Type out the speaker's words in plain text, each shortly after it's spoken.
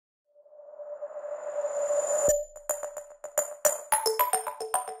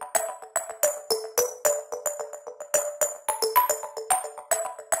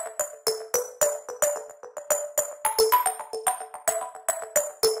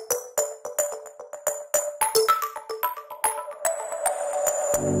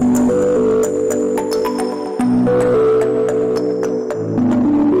Hey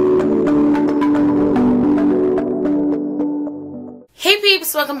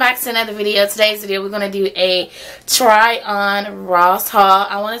peeps, welcome back to another video. Today's video we're going to do a try on Ross haul.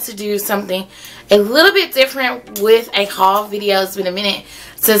 I wanted to do something a little bit different with a haul video. It's been a minute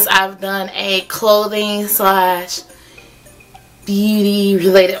since I've done a clothing slash beauty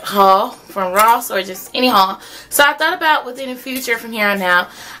related haul from Ross or just any haul. So I thought about within the future from here on out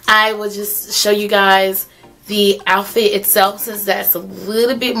I will just show you guys the outfit itself, since that's a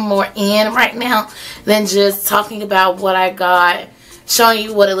little bit more in right now than just talking about what I got, showing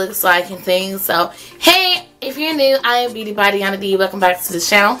you what it looks like and things. So hey, if you're new, I am Beautybydionnad. Welcome back to the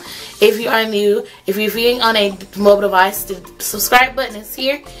channel. If you are new, if you're viewing on a mobile device, the subscribe button is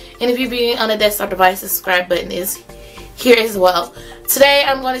here, and if you're viewing on a desktop device, the subscribe button is here as well. Today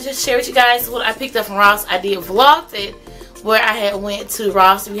I'm going to just share with you guys what I picked up from Ross. I did vlog it where I had went to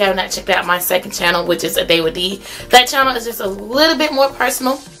Ross. If you have not checked out my second channel, which is A Day with D, that channel is just a little bit more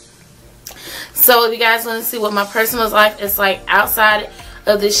personal. So if you guys want to see what my personal life is like outside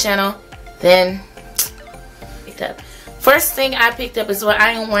of this channel, then picked up. First thing I picked up is what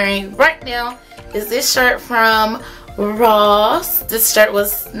I am wearing right now. Is this shirt from Ross. This shirt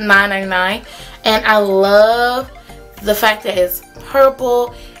was $9.99, and I love the fact that it's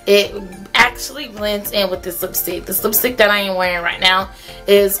purple. It actually blends in with this lipstick. This lipstick that I am wearing right now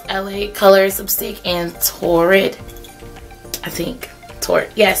is LA Colors lipstick in Torrid. I think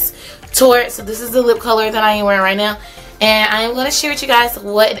Torrid. Yes, Torrid. So this is the lip color that I am wearing right now, and I am going to share with you guys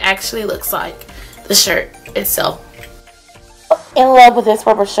what it actually looks like, the shirt itself. In love with this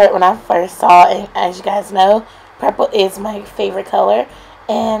purple shirt when I first saw it. As you guys know, purple is my favorite color,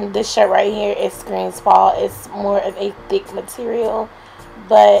 and this shirt right here is screams fall. It's more of a thick material,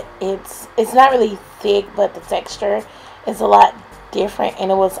 but it's not really thick, but the texture is a lot different,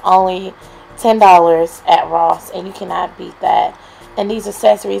 and it was only $10 at Ross, and you cannot beat that. And these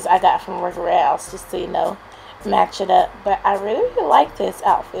accessories I got from Worldpress, just so you know, match it up. But I really like this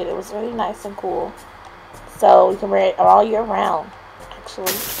outfit. It was really nice and cool, so you can wear it all year round actually.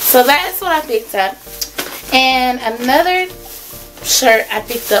 So that is what I picked up. And another shirt I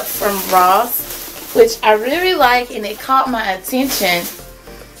picked up from Ross, which I really like, and it caught my attention,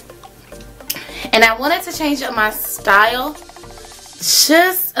 and I wanted to change up my style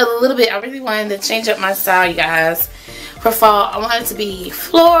just a little bit. I really wanted to change up my style, you guys, for fall. I wanted to be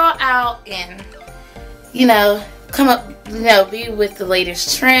floral out and, you know, come up, you know, be with the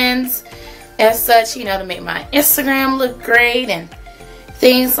latest trends as such, you know, to make my Instagram look great and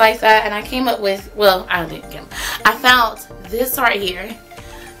things like that. And I came up with, well, I found this right here.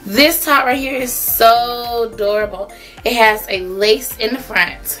 This top right here is so adorable. It has a lace in the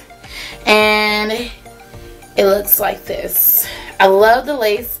front, and it looks like this. I love the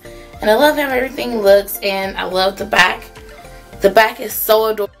lace, and I love how everything looks, and I love the back. The back is so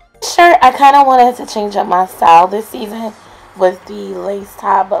adorable. Sure, I kind of wanted to change up my style this season with the lace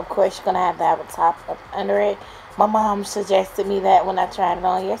top, but of course you're going to have a top up under it. My mom suggested me that when I tried it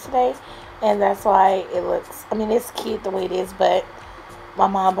on yesterday, and that's why it looks, I mean, it's cute the way it is, but my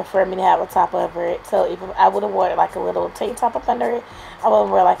mom preferred me to have a top over it. So if I would have worn like a little tank top up under it, I would have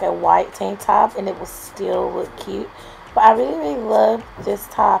worn like a white tank top, and it would still look cute. But I really love this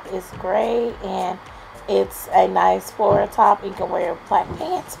top. It's gray, and it's a nice floral top. You can wear black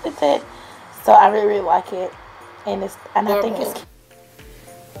pants with it, so I really like it, and I think it's cute.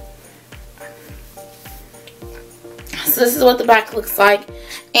 So this is what the back looks like,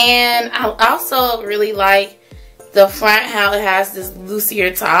 and I also really like the front, how it has this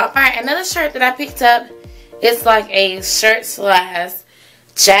loosier top. Alright, another shirt that I picked up, it's like a shirt slash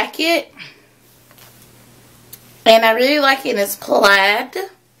jacket, and I really like it, and it's plaid.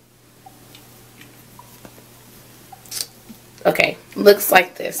 Okay, looks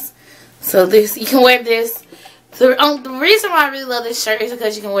like this. So this, you can wear this. The reason why I really love this shirt is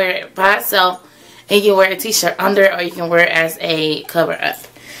because you can wear it by itself, and you can wear a t-shirt under it, or you can wear it as a cover up.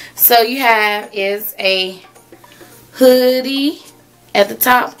 So you have is a hoodie at the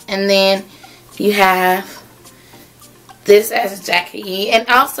top, and then you have this as a jacket, and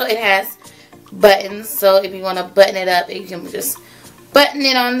also it has buttons, so if you want to button it up, you can just button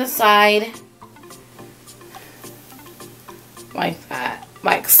it on the side like that,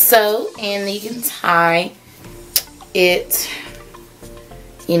 like so, and you can tie it,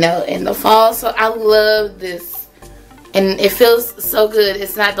 you know, in the fall. So I love this, and it feels so good.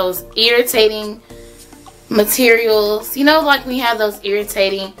 It's not those irritating materials, you know, like we have those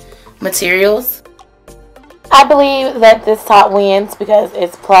irritating materials. I believe that this top wins because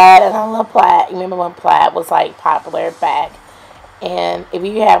it's plaid, and I love plaid. Remember when plaid was like popular back And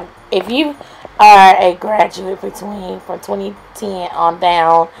if you are a graduate from 2010 on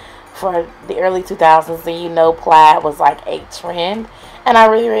down for the early 2000s, then you know plaid was like a trend. And I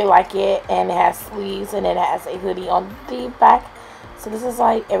really, really like it. And it has sleeves and it has a hoodie on the back. So this is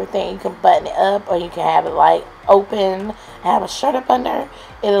like everything. You can button it up or you can have it like open, have a shirt up under.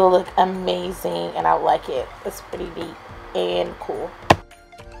 It'll look amazing and I like it. It's pretty deep and cool.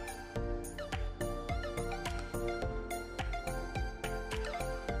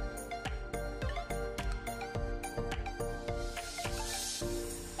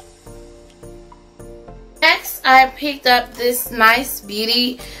 Next, I picked up this nice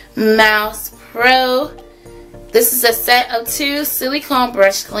Beauty Mouse Pro. This is a set of 2 silicone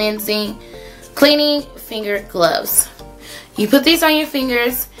brush cleaning finger gloves. You put these on your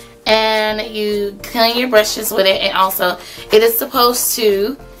fingers and you clean your brushes with it, and also it is supposed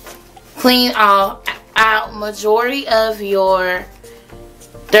to clean out majority of your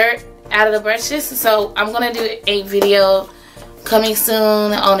dirt out of the brushes. So I'm going to do a video coming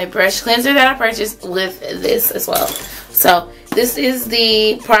soon on a brush cleanser that I purchased with this as well. So this is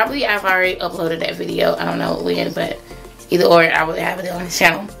probably I've already uploaded that video. I don't know when, but either or I will have it on the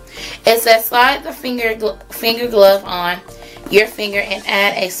channel. It says slide the finger glove on your finger and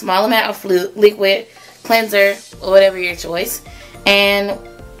add a small amount of liquid cleanser or whatever your choice, and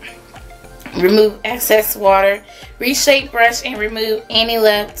remove excess water. Reshape brush and remove any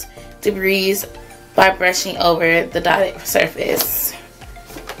left debris by brushing over the dotted surface.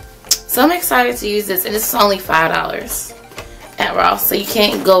 So I'm excited to use this, and this is only $5 at Ross, so you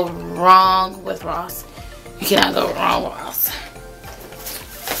can't go wrong with Ross. You cannot go wrong with Ross.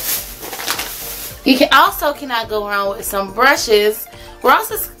 You cannot go wrong with some brushes.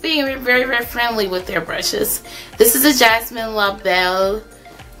 Ross is being very, very friendly with their brushes. This is a Jasmine La Belle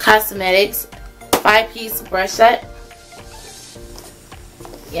Cosmetics 5-piece brush set.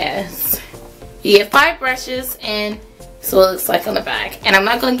 Yes. You get 5 brushes, and so it looks like on the back. And I'm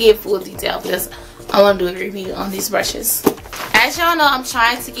not going to give full detail because I want to do a review on these brushes. As y'all know, I'm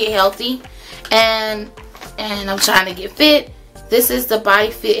trying to get healthy and I'm trying to get fit. This is the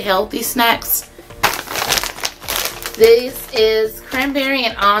Body Fit Healthy Snacks. This is cranberry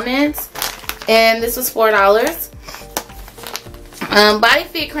and almonds, and this was $4. Body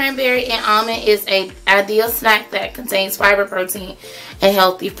Fit Cranberry and Almond is an ideal snack that contains fiber, protein, and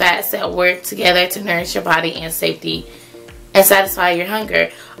healthy fats that work together to nourish your body and satisfy your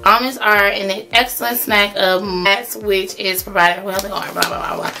hunger. Almonds are an excellent snack of fats, which is provided well. Blah, blah,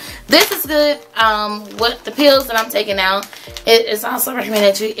 blah, blah. This is good. What the pills that I'm taking now, it is also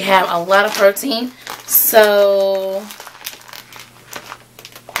recommended you have a lot of protein. So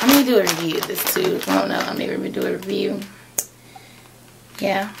I'm gonna do a review of this too. I don't know. I'm gonna do a review.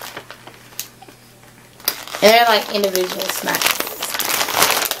 Yeah. And they're like individual snacks.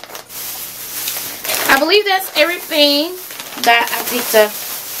 I believe that's everything that I picked up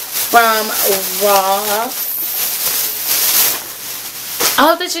from Ross. I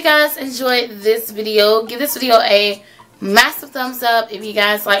hope that you guys enjoyed this video. Give this video a massive thumbs up if you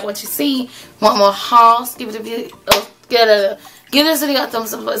guys like what you see. Want more hauls? Give this video a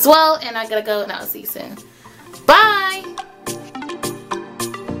thumbs up as well. And I gotta go, and I'll see you soon. Bye.